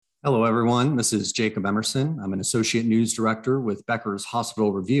Hello, everyone. This is Jacob Emerson. I'm an Associate News Director with Becker's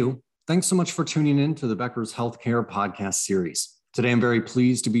Hospital Review. Thanks so much for tuning in to the Becker's Healthcare podcast series. Today, I'm very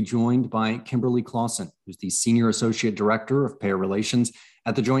pleased to be joined by Kimberly Clausen, who's the Senior Associate Director of Payer Relations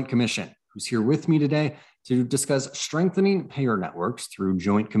at the Joint Commission, who's here with me today to discuss strengthening payer networks through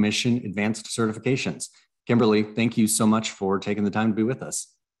Joint Commission advanced certifications. Kimberly, thank you so much for taking the time to be with us.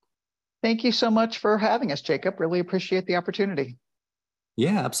 Thank you so much for having us, Jacob. Really appreciate the opportunity.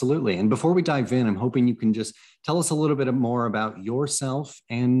 Yeah, absolutely. And before we dive in, I'm hoping you can just tell us a little bit more about yourself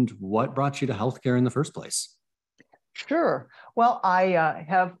and what brought you to healthcare in the first place. Sure. Well, I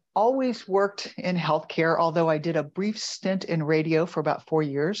have always worked in healthcare, although I did a brief stint in radio for about 4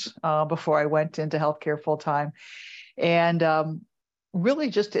 years before I went into healthcare full time. And really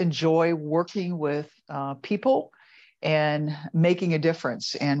just enjoy working with people and making a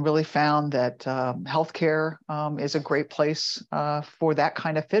difference, and really found that healthcare is a great place for that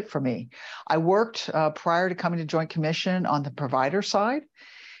kind of fit for me. I worked prior to coming to Joint Commission on the provider side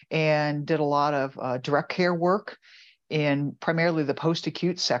and did a lot of direct care work in primarily the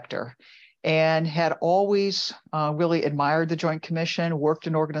post-acute sector, and had always really admired the Joint Commission, worked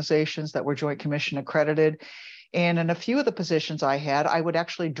in organizations that were Joint Commission accredited. And in a few of the positions I had, I would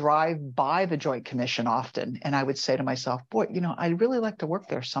actually drive by the Joint Commission often. And I would say to myself, boy, I'd really like to work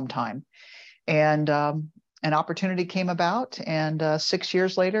there sometime. And an opportunity came about, and 6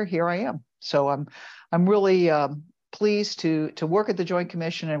 years later, here I am. So I'm really pleased to work at the Joint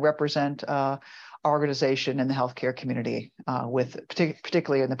Commission and represent our organization in the healthcare community,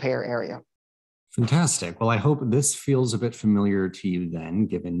 particularly in the payer area. Fantastic. Well, I hope this feels a bit familiar to you then,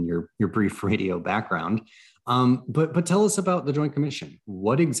 given your brief radio background. But tell us about the Joint Commission.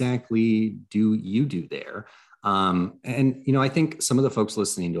 What exactly do you do there? I think some of the folks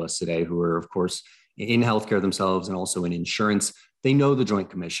listening to us today who are, of course, in healthcare themselves and also in insurance, they know the Joint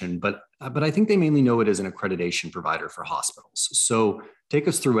Commission, but I think they mainly know it as an accreditation provider for hospitals. So take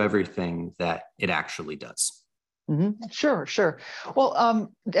us through everything that it actually does. Mm-hmm. Sure.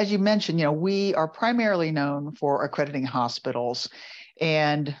 Well, as you mentioned, we are primarily known for accrediting hospitals.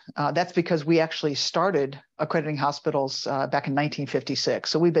 And that's because we actually started accrediting hospitals back in 1956.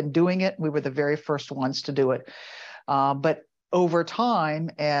 So we've been doing it. We were the very first ones to do it. But over time,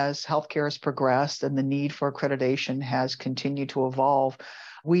 as healthcare has progressed and the need for accreditation has continued to evolve,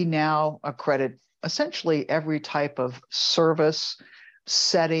 we now accredit essentially every type of service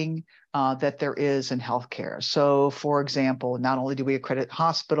setting that there is in healthcare. So, for example, not only do we accredit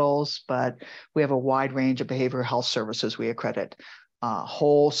hospitals, but we have a wide range of behavioral health services we accredit.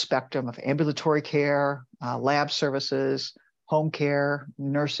 Whole spectrum of ambulatory care, lab services, home care,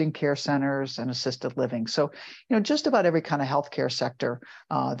 nursing care centers, and assisted living. So, just about every kind of healthcare sector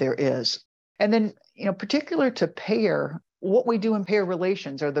there is. And then, particular to payer, what we do in payer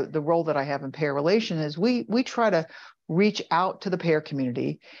relations, or the role that I have in payer relations, is we try to reach out to the payer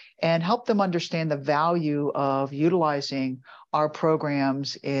community and help them understand the value of utilizing our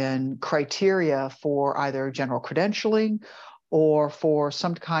programs in criteria for either general credentialing or for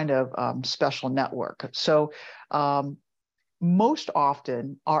some kind of special network. So most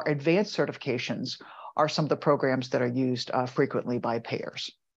often, our advanced certifications are some of the programs that are used frequently by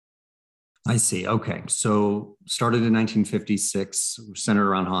payers. I see. Okay. So started in 1956, centered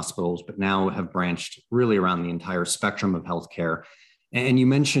around hospitals, but now have branched really around the entire spectrum of healthcare. And you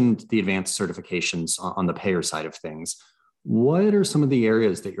mentioned the advanced certifications on the payer side of things. What are some of the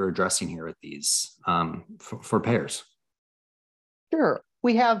areas that you're addressing here at these for payers? Sure.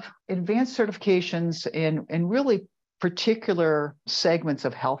 We have advanced certifications in really particular segments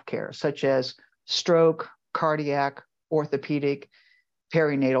of healthcare, such as stroke, cardiac, orthopedic,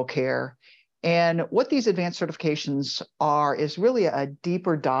 perinatal care. And what these advanced certifications are is really a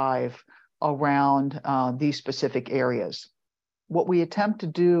deeper dive around these specific areas. What we attempt to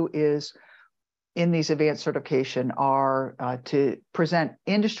do is, in these advanced certification, are to present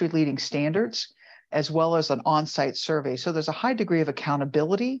industry-leading standards as well as an on-site survey. So there's a high degree of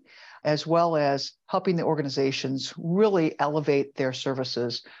accountability, as well as helping the organizations really elevate their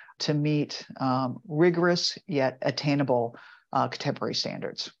services to meet rigorous yet attainable contemporary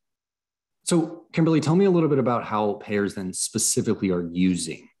standards. So, Kimberly, tell me a little bit about how payers then specifically are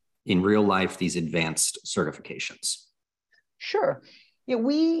using in real life these advanced certifications. Sure.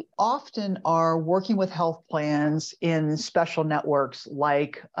 We often are working with health plans in special networks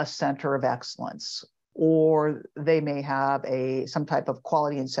like a center of excellence, or they may have some type of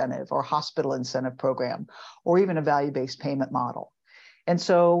quality incentive or hospital incentive program, or even a value-based payment model. And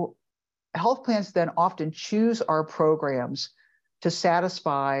so health plans then often choose our programs to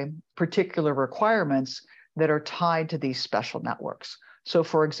satisfy particular requirements that are tied to these special networks. So,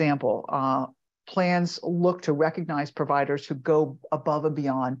 for example, plans look to recognize providers who go above and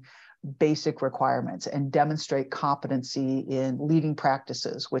beyond basic requirements and demonstrate competency in leading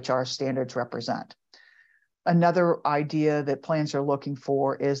practices, which our standards represent. Another idea that plans are looking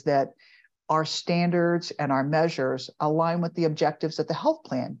for is that our standards and our measures align with the objectives that the health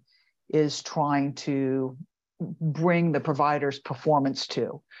plan is trying to bring the provider's performance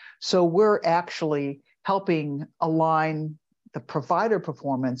to. So we're actually helping align the provider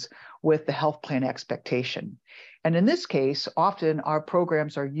performance with the health plan expectation. And in this case, often our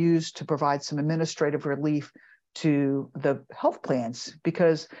programs are used to provide some administrative relief to the health plans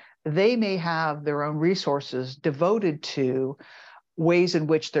because they may have their own resources devoted to ways in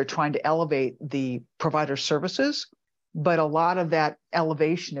which they're trying to elevate the provider services. But a lot of that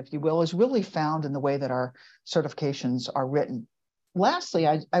elevation, if you will, is really found in the way that our certifications are written. Lastly,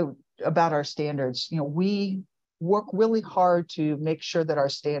 about our standards, we work really hard to make sure that our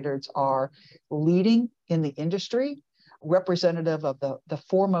standards are leading in the industry, representative of the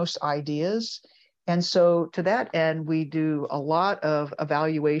foremost ideas. And so to that end, we do a lot of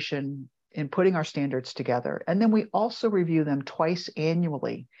evaluation in putting our standards together. And then we also review them twice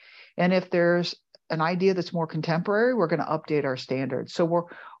annually. And if there's an idea that's more contemporary, we're going to update our standards. So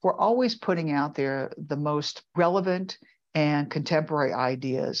we're always putting out there the most relevant and contemporary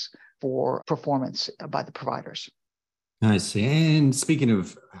ideas for performance by the providers. I see. And speaking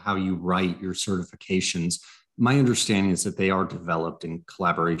of how you write your certifications, my understanding is that they are developed in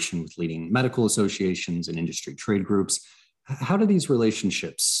collaboration with leading medical associations and industry trade groups. How do these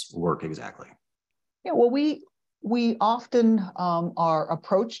relationships work exactly? Yeah, well, we often are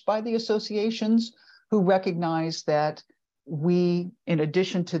approached by the associations who recognize that we, in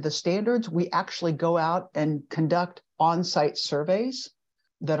addition to the standards, we actually go out and conduct on-site surveys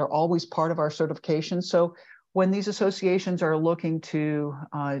that are always part of our certification. So when these associations are looking to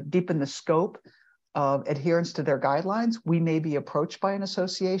deepen the scope of adherence to their guidelines, we may be approached by an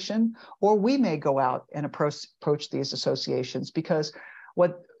association, or we may go out and approach these associations because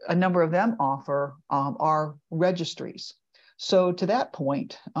what a number of them offer are registries. So to that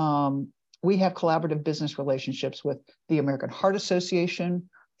point, we have collaborative business relationships with the American Heart Association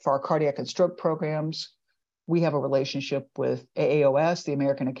for our cardiac and stroke programs. We have a relationship with AAOS, the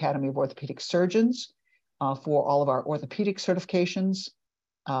American Academy of Orthopedic Surgeons, for all of our orthopedic certifications,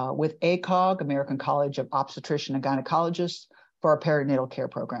 with ACOG, American College of Obstetrician and Gynecologists, for our perinatal care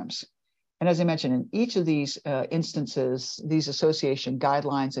programs. And as I mentioned, in each of these instances, these association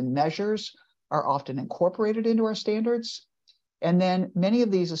guidelines and measures are often incorporated into our standards. And then many of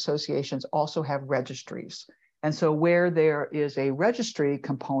these associations also have registries. And so where there is a registry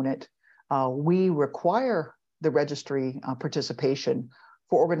component, we require the registry participation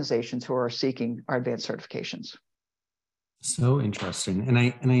for organizations who are seeking our advanced certifications. So interesting.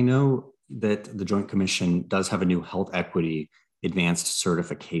 And I know that the Joint Commission does have a new health equity advanced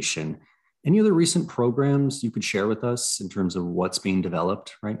certification. Any other recent programs you could share with us in terms of what's being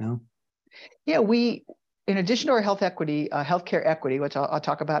developed right now? Yeah, in addition to our health equity, healthcare equity, which I'll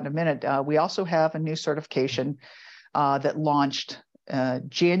talk about in a minute, we also have a new certification that launched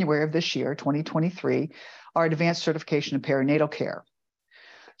January of this year, 2023, our advanced certification in perinatal care.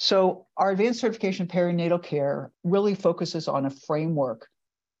 So our advanced certification in perinatal care really focuses on a framework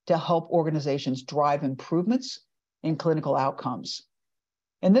to help organizations drive improvements in clinical outcomes.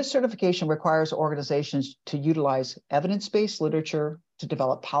 And this certification requires organizations to utilize evidence-based literature to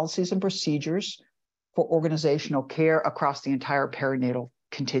develop policies and procedures for organizational care across the entire perinatal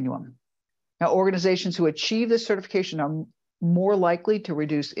continuum. Now, organizations who achieve this certification are more likely to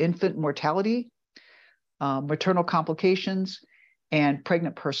reduce infant mortality, maternal complications, and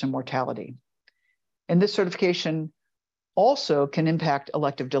pregnant person mortality. And this certification also can impact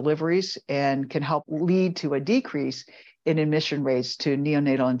elective deliveries and can help lead to a decrease in admission rates to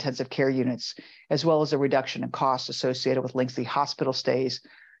neonatal intensive care units, as well as a reduction in costs associated with lengthy hospital stays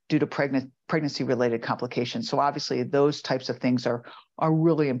due to pregnancy-related complications. So obviously, those types of things are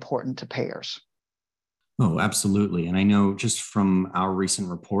really important to payers. Oh, absolutely. And I know just from our recent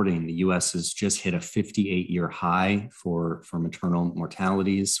reporting, the US has just hit a 58-year high for maternal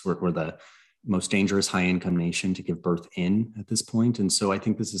mortalities. We're the most dangerous high-income nation to give birth in at this point. And so I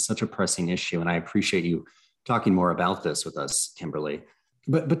think this is such a pressing issue. And I appreciate you talking more about this with us, Kimberly.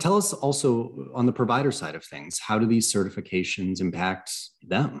 But tell us also on the provider side of things, how do these certifications impact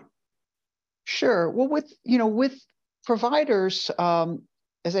them? Sure. Well, with providers,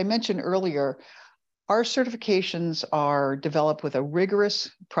 as I mentioned earlier, our certifications are developed with a rigorous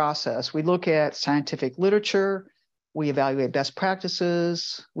process. We look at scientific literature, we evaluate best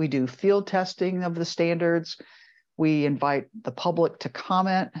practices, we do field testing of the standards, We invite the public to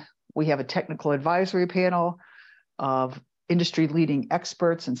comment. We have a technical advisory panel of industry-leading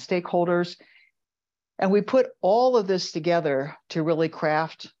experts and stakeholders. And we put all of this together to really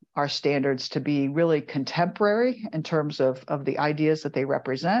craft our standards to be really contemporary in terms of the ideas that they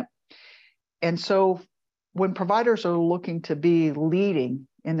represent. And so when providers are looking to be leading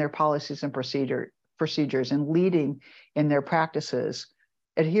in their policies and procedures and leading in their practices,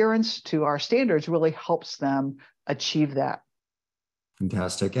 adherence to our standards really helps them achieve that.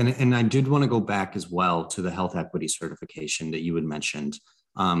 Fantastic. And I did want to go back as well to the health equity certification that you had mentioned.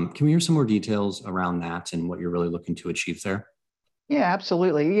 Can we hear some more details around that and what you're really looking to achieve there? Yeah,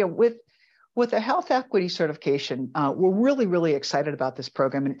 absolutely. Yeah, with the health equity certification, we're really, really excited about this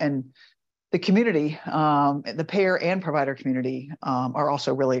program, and the community, the payer and provider community, are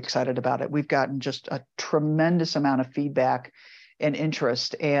also really excited about it. We've gotten just a tremendous amount of feedback and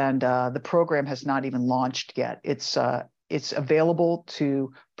interest, and the program has not even launched yet. It's available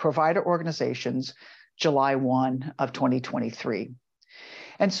to provider organizations July 1 of 2023.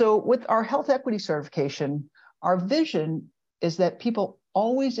 And so with our health equity certification, our vision is that people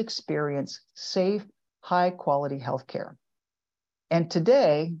always experience safe, high quality healthcare. And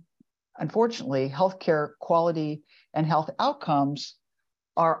today, unfortunately, healthcare quality and health outcomes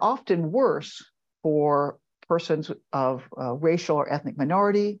are often worse for persons of racial or ethnic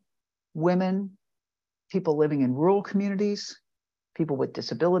minority, women, people living in rural communities, people with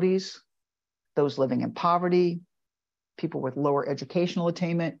disabilities, those living in poverty, people with lower educational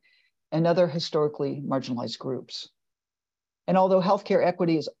attainment, and other historically marginalized groups. And although healthcare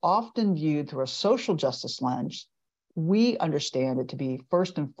equity is often viewed through a social justice lens, we understand it to be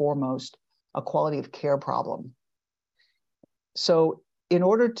first and foremost a quality of care problem. So in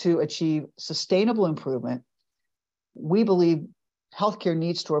order to achieve sustainable improvement, we believe healthcare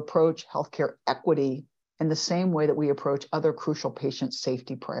needs to approach healthcare equity in the same way that we approach other crucial patient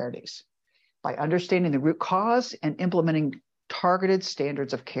safety priorities, by understanding the root cause and implementing targeted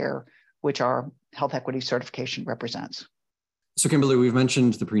standards of care, which our health equity certification represents. So Kimberly, we've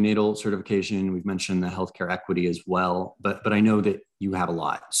mentioned the prenatal certification, we've mentioned the healthcare equity as well, but I know that you have a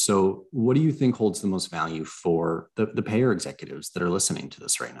lot. So what do you think holds the most value for the payer executives that are listening to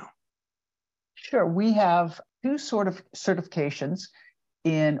this right now? Sure. We have two sort of certifications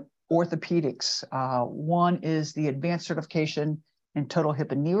in orthopedics. One is the advanced certification in total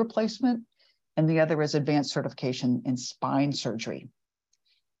hip and knee replacement, and the other is advanced certification in spine surgery.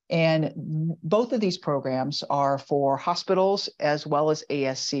 And both of these programs are for hospitals as well as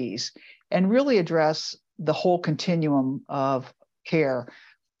ASCs, and really address the whole continuum of care,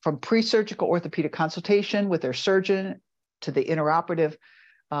 from pre-surgical orthopedic consultation with their surgeon to the intraoperative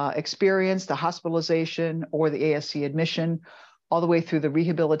experience, the hospitalization or the ASC admission, all the way through the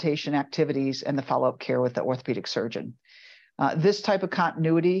rehabilitation activities and the follow-up care with the orthopedic surgeon. This type of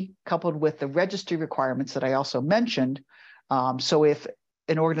continuity, coupled with the registry requirements that I also mentioned, so if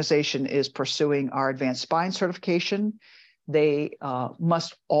an organization is pursuing our advanced spine certification, they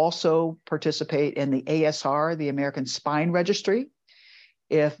must also participate in the ASR, the American Spine Registry.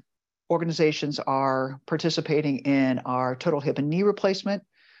 If organizations are participating in our total hip and knee replacement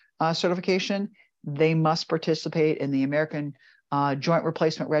certification, they must participate in the American Joint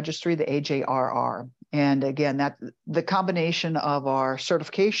Replacement Registry, the AJRR. And again, that the combination of our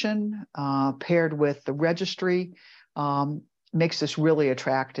certification paired with the registry makes this really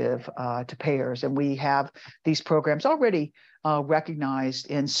attractive to payers. And we have these programs already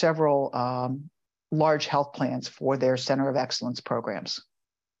recognized in several large health plans for their Center of Excellence programs.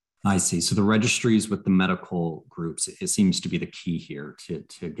 I see. So the registries with the medical groups, it seems to be the key here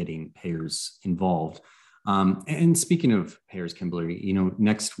to getting payers involved. And speaking of payers, Kimberly,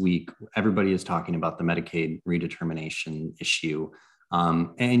 next week, everybody is talking about the Medicaid redetermination issue.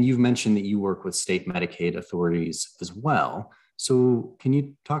 And you've mentioned that you work with state Medicaid authorities as well. So can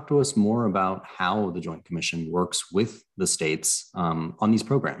you talk to us more about how the Joint Commission works with the states on these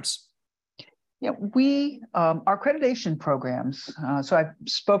programs? Yeah, our accreditation programs, so I've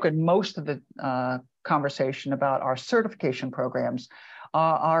spoken most of the conversation about our certification programs.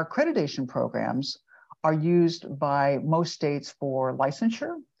 Our accreditation programs are used by most states for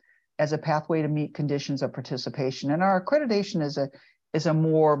licensure as a pathway to meet conditions of participation. And our accreditation is a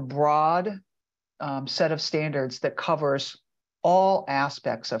more broad set of standards that covers all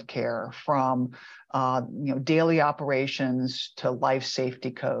aspects of care, from daily operations to life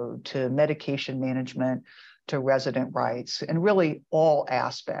safety code to medication management to resident rights, and really all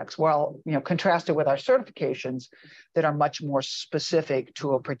aspects. Well, contrasted with our certifications that are much more specific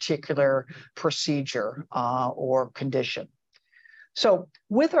to a particular procedure or condition. So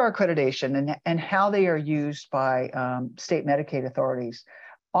with our accreditation and how they are used by state Medicaid authorities,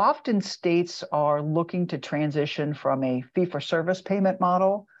 often states are looking to transition from a fee-for-service payment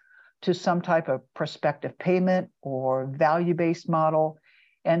model to some type of prospective payment or value-based model.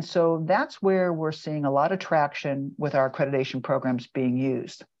 And so that's where we're seeing a lot of traction with our accreditation programs being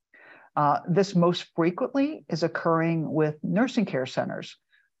used. This most frequently is occurring with nursing care centers,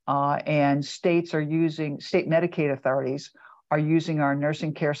 and state Medicaid authorities are using our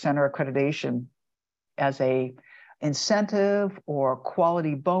nursing care center accreditation as a incentive or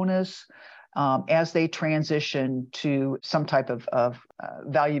quality bonus as they transition to some type of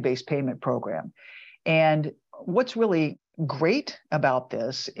value-based payment program. And what's really great about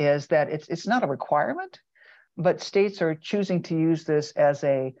this is that it's not a requirement, but states are choosing to use this as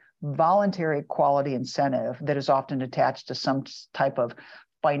a voluntary quality incentive that is often attached to some type of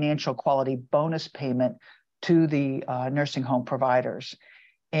financial quality bonus payment to the nursing home providers.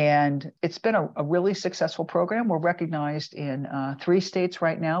 And it's been a really successful program. We're recognized in 3 states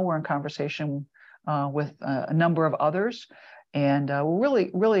right now. We're in conversation with a number of others. And we're really,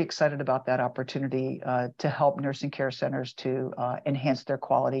 really excited about that opportunity to help nursing care centers to enhance their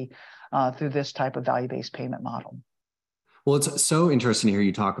quality through this type of value-based payment model. Well, it's so interesting to hear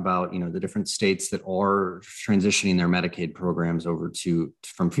you talk about, the different states that are transitioning their Medicaid programs over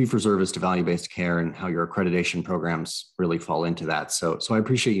from fee-for-service to value-based care, and how your accreditation programs really fall into that. So I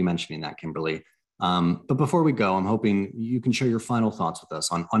appreciate you mentioning that, Kimberly. But before we go, I'm hoping you can share your final thoughts with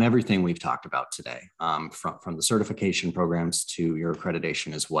us on everything we've talked about today, from the certification programs to your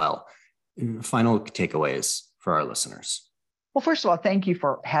accreditation as well. Final takeaways for our listeners. Well, first of all, thank you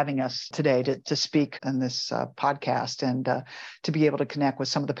for having us today to speak on this podcast and to be able to connect with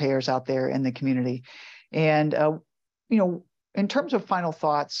some of the payers out there in the community. And, in terms of final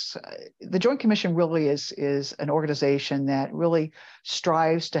thoughts, the Joint Commission really is an organization that really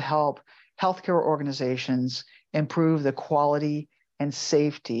strives to help healthcare organizations improve the quality and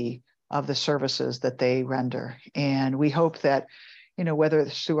safety of the services that they render. And we hope that, whether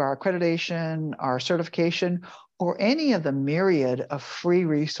it's through our accreditation, our certification, or any of the myriad of free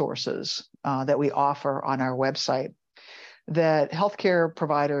resources that we offer on our website, that healthcare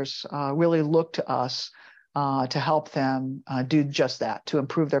providers really look to us to help them do just that, to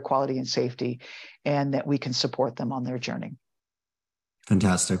improve their quality and safety, and that we can support them on their journey.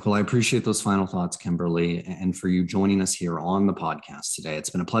 Fantastic. Well, I appreciate those final thoughts, Kimberly, and for you joining us here on the podcast today. It's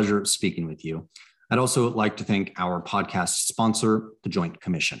been a pleasure speaking with you. I'd also like to thank our podcast sponsor, the Joint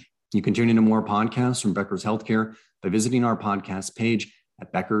Commission. You can tune into more podcasts from Becker's Healthcare by visiting our podcast page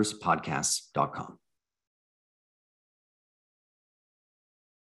at beckerspodcasts.com.